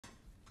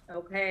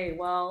Okay,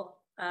 well,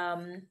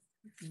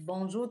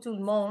 bonjour tout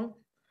le monde,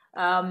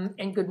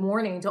 and good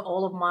morning to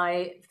all of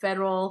my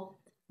federal,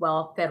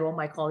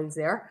 my colleagues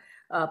there,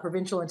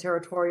 provincial and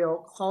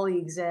territorial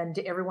colleagues, and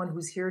to everyone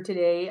who's here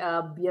today.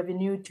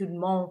 Bienvenue tout le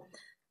monde.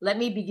 Let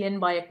me begin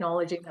by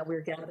acknowledging that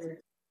we're gathered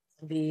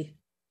the.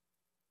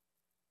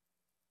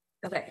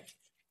 Okay,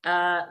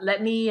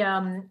 let me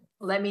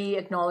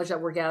acknowledge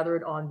that we're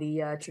gathered on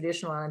the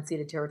traditional and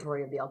unceded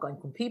territory of the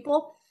Algonquin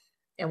people,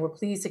 and we're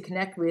pleased to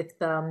connect with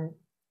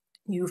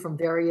you from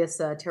various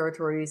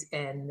territories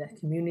and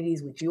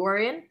communities which you are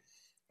in.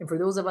 And for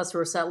those of us who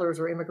are settlers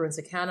or immigrants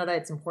to Canada,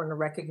 it's important to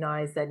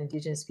recognize that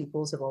Indigenous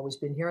peoples have always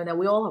been here and that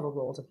we all have a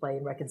role to play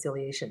in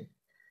reconciliation.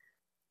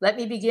 Let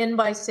me begin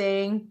by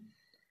saying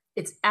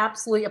it's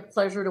absolutely a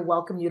pleasure to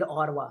welcome you to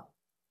Ottawa.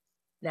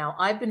 Now,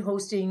 I've been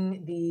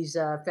hosting these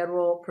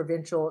federal,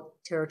 provincial,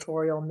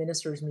 territorial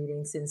ministers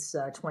meetings since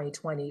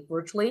 2020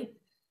 virtually.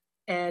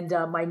 And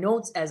my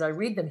notes as I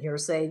read them here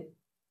say,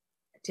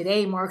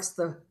 today marks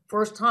the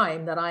first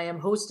time that I am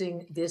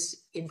hosting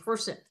this in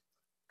person.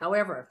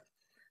 However,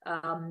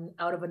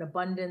 out of an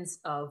abundance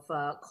of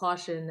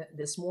caution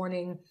this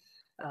morning,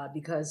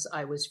 because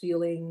I was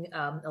feeling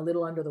a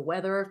little under the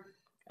weather,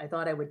 I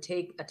thought I would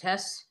take a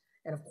test.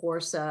 And of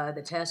course,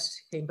 the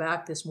test came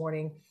back this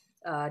morning,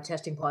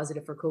 testing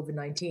positive for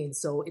COVID-19.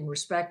 So in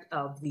respect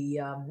of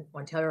the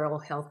Ontario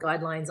health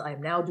guidelines, I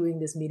am now doing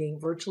this meeting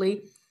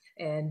virtually.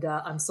 And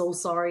I'm so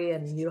sorry,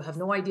 and you have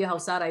no idea how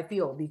sad I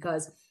feel,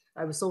 because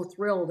I was so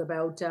thrilled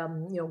about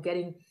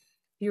getting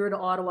here to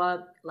Ottawa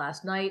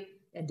last night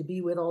and to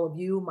be with all of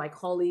you, my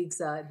colleagues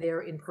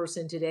there in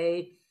person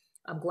today.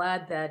 I'm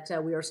glad that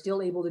we are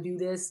still able to do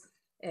this,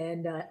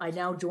 and I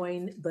now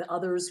join the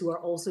others who are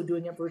also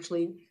doing it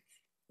virtually.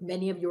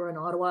 Many of you are in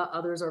Ottawa,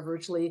 others are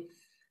virtually.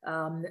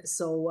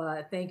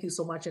 So thank you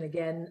so much, and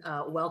again,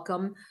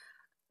 welcome.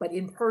 But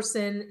in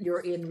person,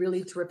 you're in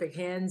really terrific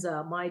hands.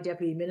 My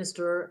Deputy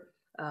Minister,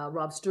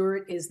 Rob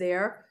Stewart, is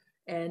there.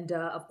 And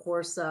of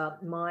course,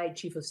 my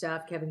Chief of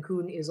Staff, Kevin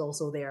Kuhn, is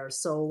also there.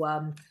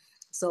 So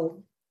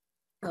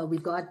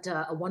we've got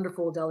a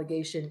wonderful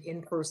delegation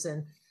in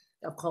person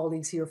of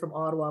colleagues here from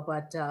Ottawa,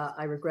 but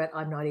I regret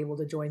I'm not able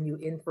to join you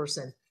in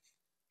person.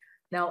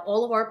 Now,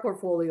 all of our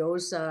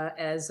portfolios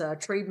as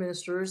trade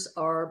ministers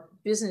are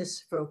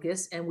business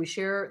focused, and we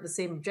share the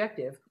same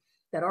objective,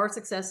 that our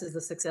success is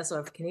the success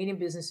of Canadian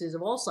businesses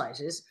of all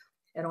sizes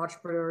and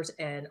entrepreneurs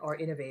and our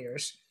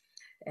innovators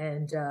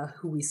and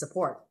who we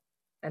support.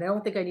 And I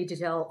don't think I need to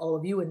tell all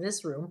of you in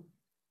this room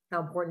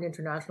how important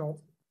international,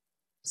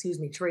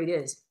 trade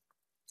is.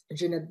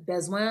 Je n'ai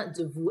besoin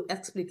de vous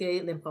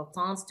expliquer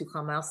l'importance du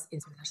commerce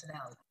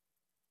international.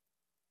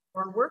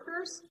 For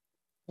workers,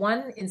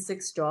 1 in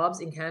 6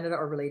 jobs in Canada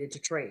are related to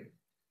trade.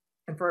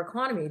 And for our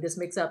economy, this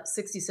makes up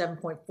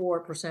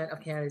 67.4% of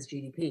Canada's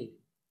GDP.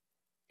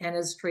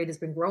 Canada's trade has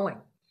been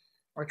growing.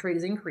 Our trade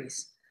has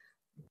increased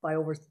by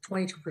over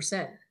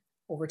 22%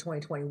 over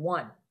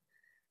 2021.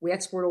 We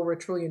export over $1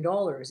 trillion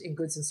in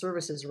goods and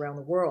services around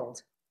the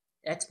world.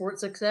 Export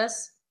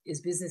success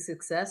is business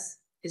success,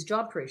 is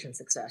job creation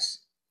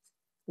success.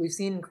 We've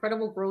seen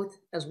incredible growth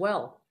as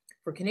well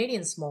for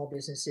Canadian small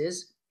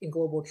businesses in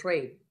global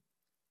trade.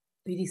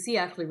 BDC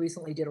actually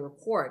recently did a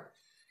report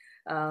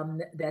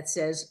that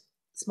says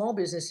small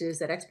businesses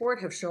that export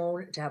have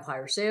shown to have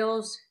higher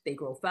sales, they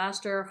grow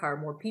faster, hire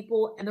more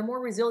people, and they're more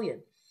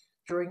resilient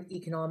during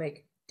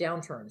economic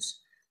downturns.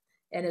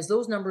 And as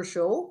those numbers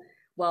show,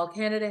 while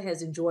Canada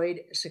has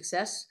enjoyed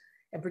success,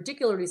 and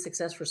particularly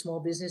success for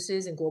small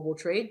businesses in global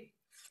trade,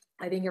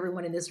 I think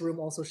everyone in this room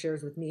also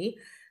shares with me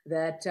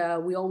that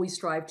we always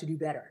strive to do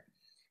better.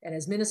 And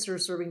as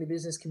ministers serving the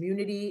business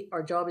community,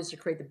 our job is to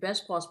create the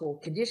best possible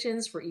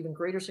conditions for even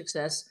greater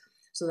success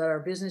so that our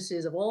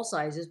businesses of all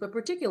sizes, but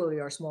particularly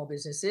our small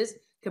businesses,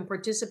 can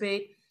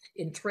participate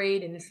in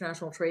trade and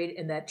international trade,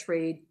 and that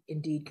trade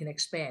indeed can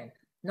expand,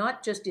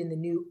 not just in the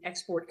new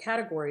export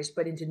categories,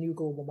 but into new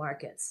global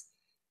markets.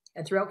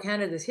 And throughout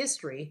Canada's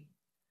history,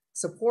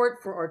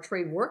 support for our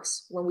trade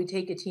works when we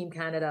take a Team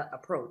Canada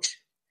approach.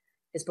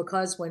 It's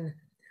because when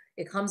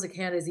it comes to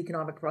Canada's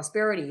economic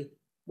prosperity,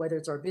 whether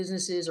it's our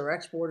businesses or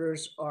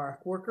exporters or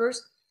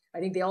workers, I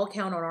think they all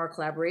count on our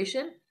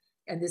collaboration.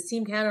 And this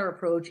Team Canada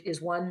approach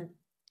is one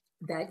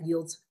that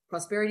yields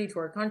prosperity to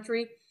our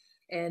country,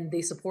 and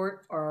they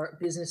support our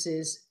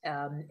businesses,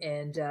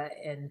 and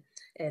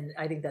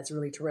I think that's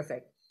really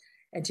terrific.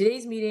 And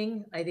today's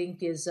meeting, I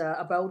think, is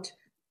about,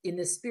 in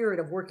the spirit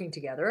of working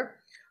together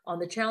on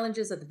the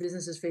challenges that the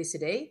businesses face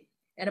today,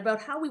 and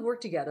about how we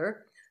work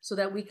together so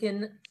that we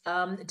can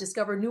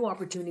discover new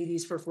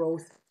opportunities for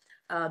growth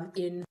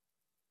in.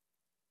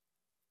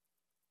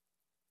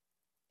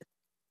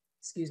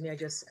 Excuse me, I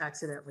just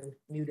accidentally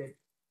muted.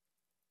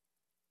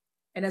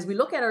 And as we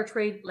look at our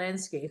trade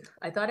landscape,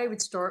 I thought I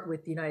would start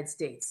with the United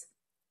States,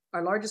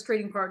 our largest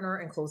trading partner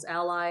and close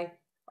ally.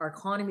 Our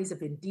economies have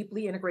been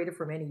deeply integrated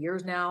for many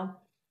years now,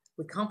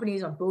 with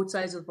companies on both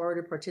sides of the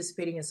border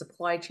participating in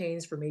supply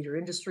chains for major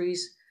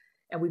industries.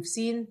 And we've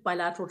seen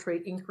bilateral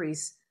trade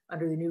increase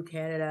under the new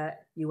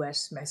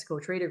Canada-US-Mexico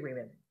trade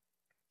agreement.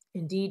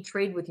 Indeed,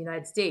 trade with the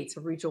United States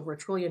have reached over $1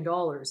 trillion in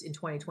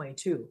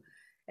 2022.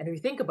 And if you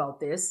think about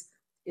this,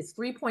 it's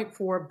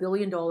 $3.4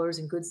 billion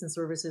in goods and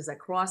services that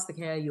cross the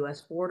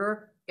Canada-US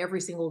border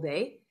every single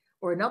day.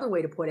 Or another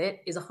way to put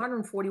it is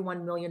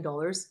 $141 million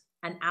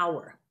an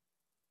hour.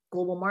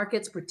 Global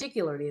markets,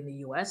 particularly in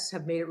the US,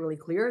 have made it really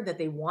clear that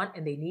they want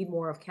and they need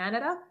more of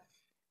Canada,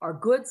 our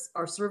goods,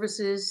 our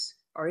services,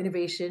 our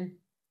innovation.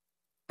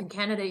 And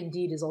Canada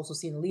indeed is also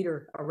seen a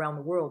leader around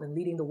the world and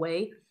leading the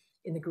way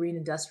in the green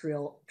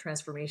industrial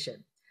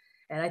transformation.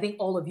 And I think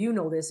all of you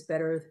know this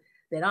better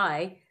than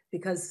I,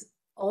 because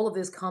all of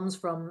this comes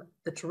from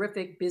the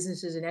terrific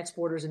businesses and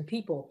exporters and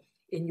people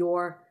in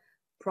your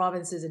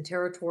provinces and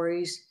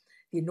territories,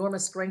 the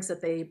enormous strengths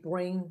that they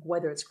bring,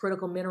 whether it's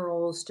critical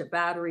minerals to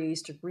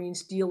batteries, to green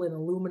steel and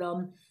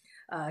aluminum,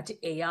 to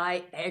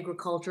AI,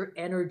 agriculture,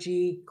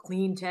 energy,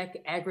 clean tech,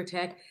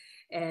 agri-tech,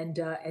 and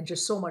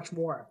just so much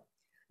more.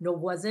 Nos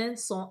voisins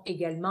sont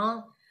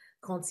également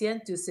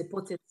conscients de ce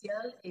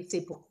potentiel et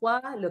c'est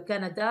pourquoi le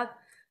Canada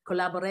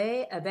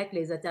collaborait avec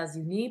les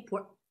États-Unis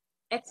pour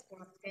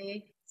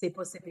exploiter ces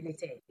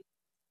possibilités.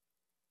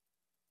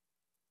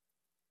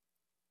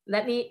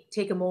 Let me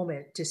take a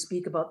moment to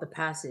speak about the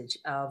passage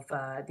of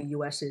the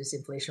US's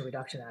Inflation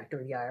Reduction Act,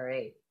 or the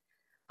IRA.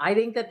 I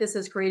think that this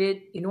has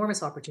created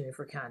enormous opportunity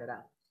for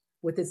Canada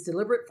with its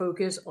deliberate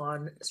focus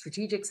on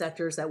strategic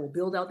sectors that will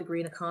build out the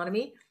green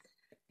economy.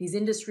 These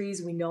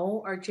industries we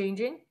know are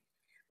changing,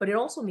 but it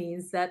also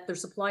means that their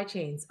supply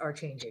chains are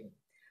changing.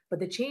 But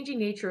the changing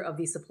nature of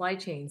these supply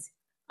chains,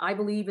 I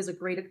believe, is a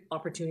great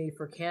opportunity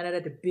for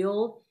Canada to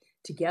build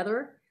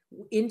together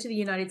into the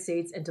United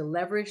States and to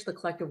leverage the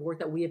collective work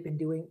that we have been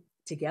doing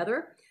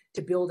together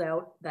to build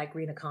out that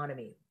green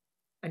economy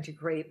and to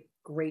create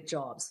great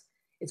jobs.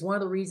 It's one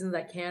of the reasons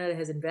that Canada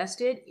has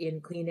invested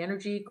in clean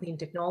energy, clean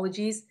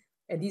technologies,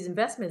 and these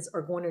investments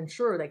are going to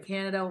ensure that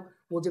Canada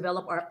will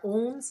develop our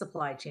own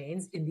supply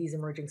chains in these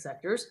emerging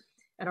sectors.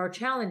 And our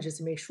challenge is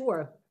to make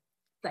sure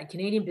that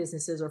Canadian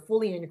businesses are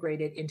fully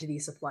integrated into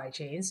these supply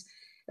chains.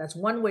 That's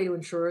one way to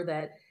ensure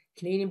that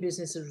Canadian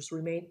businesses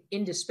remain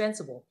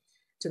indispensable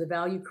to the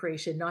value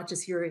creation, not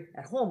just here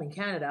at home in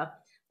Canada,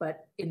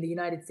 but in the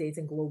United States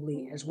and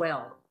globally as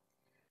well.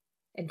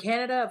 And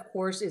Canada, of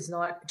course, is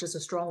not just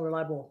a strong,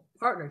 reliable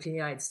partner to the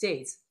United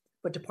States,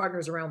 but to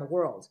partners around the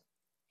world.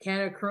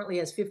 Canada currently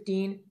has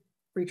 15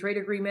 free trade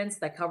agreements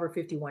that cover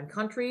 51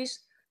 countries.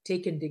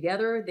 Taken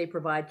together, they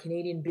provide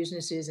Canadian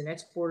businesses and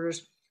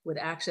exporters with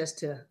access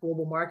to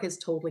global markets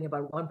totaling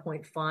about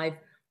 1.5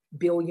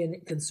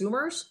 billion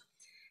consumers.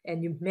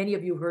 And many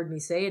of you heard me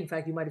say, in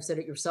fact, you might have said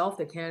it yourself,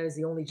 that Canada is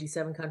the only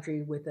G7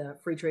 country with a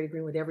free trade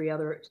agreement with every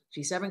other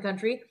G7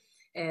 country.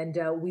 And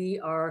we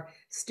are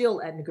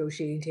still at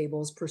negotiating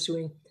tables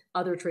pursuing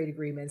other trade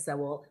agreements that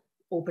will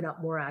open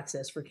up more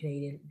access for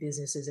Canadian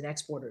businesses and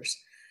exporters.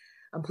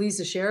 I'm pleased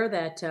to share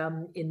that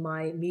in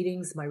my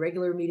meetings, my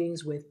regular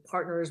meetings with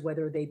partners,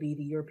 whether they be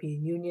the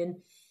European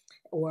Union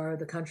or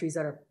the countries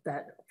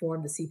that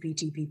form the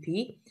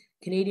CPTPP,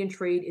 Canadian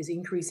trade is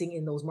increasing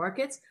in those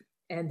markets,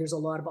 and there's a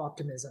lot of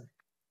optimism.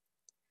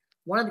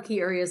 One of the key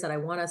areas that I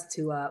want us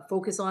to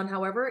focus on,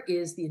 however,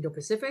 is the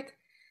Indo-Pacific.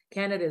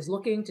 Canada is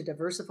looking to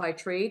diversify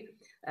trade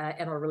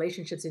and our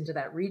relationships into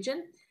that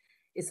region.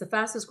 It's the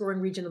fastest growing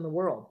region in the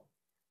world.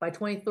 By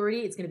 2030,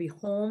 it's going to be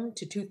home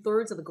to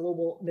 2/3 of the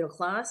global middle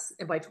class.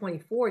 And by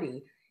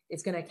 2040,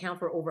 it's going to account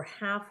for over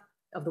half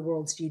of the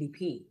world's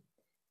GDP.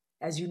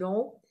 As you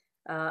know,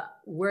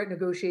 we're at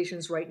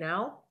negotiations right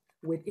now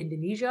with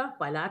Indonesia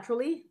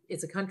bilaterally.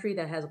 It's a country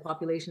that has a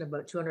population of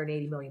about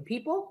 280 million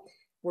people.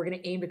 We're going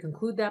to aim to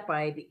conclude that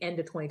by the end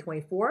of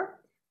 2024.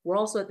 We're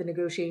also at the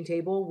negotiating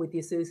table with the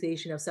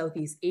Association of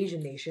Southeast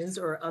Asian Nations,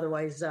 or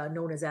otherwise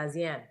known as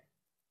ASEAN.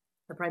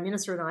 The Prime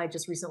Minister and I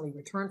just recently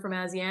returned from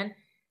ASEAN.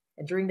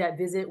 And during that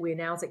visit, we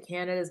announced that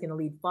Canada is going to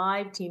lead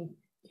 5 Team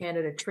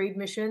Canada trade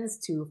missions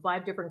to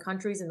 5 different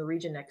countries in the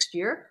region next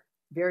year.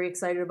 Very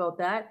excited about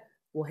that.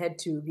 We'll head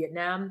to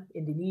Vietnam,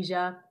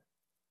 Indonesia,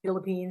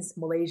 Philippines,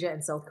 Malaysia,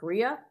 and South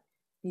Korea.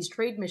 These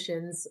trade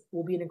missions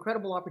will be an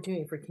incredible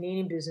opportunity for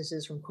Canadian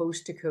businesses from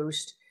coast to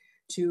coast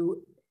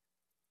to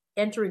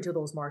enter into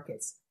those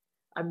markets.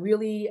 I'm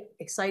really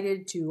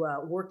excited to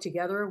work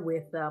together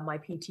with my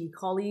PT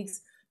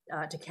colleagues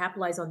to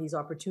capitalize on these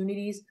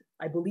opportunities.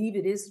 I believe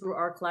it is through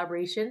our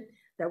collaboration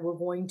that we're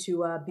going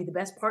to be the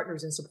best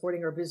partners in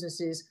supporting our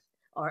businesses,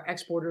 our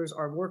exporters,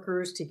 our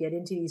workers to get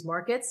into these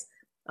markets.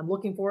 I'm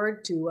looking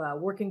forward to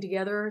working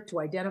together to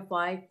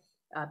identify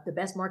the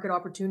best market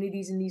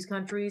opportunities in these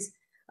countries.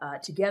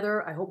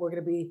 Together, I hope we're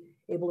going to be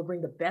able to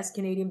bring the best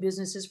Canadian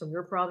businesses from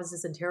your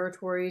provinces and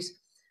territories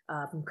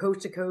from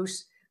coast to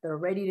coast that are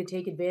ready to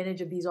take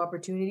advantage of these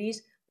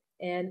opportunities.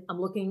 And I'm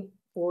looking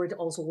forward to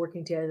also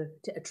working to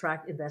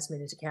attract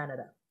investment into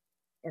Canada.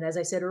 And as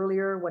I said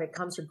earlier, when it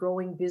comes to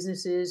growing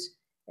businesses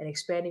and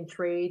expanding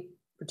trade,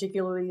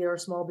 particularly our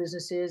small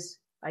businesses,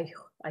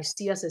 I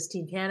see us as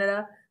Team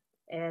Canada,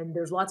 and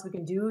there's lots we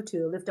can do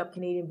to lift up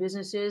Canadian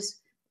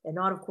businesses, and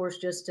not, of course,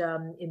 just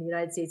in the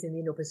United States and the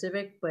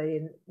Indo-Pacific, but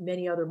in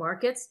many other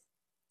markets.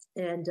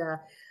 And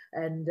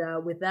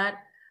with that,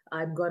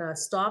 I'm going to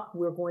stop.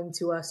 We're going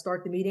to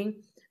start the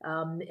meeting.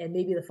 And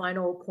maybe the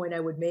final point I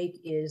would make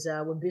is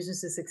when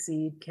businesses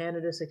succeed,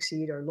 Canada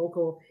succeed, our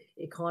local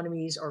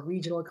economies, our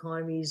regional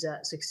economies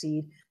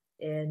succeed.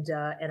 And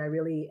I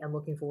really am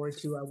looking forward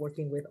to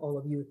working with all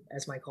of you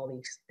as my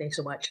colleagues. Thanks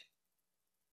so much.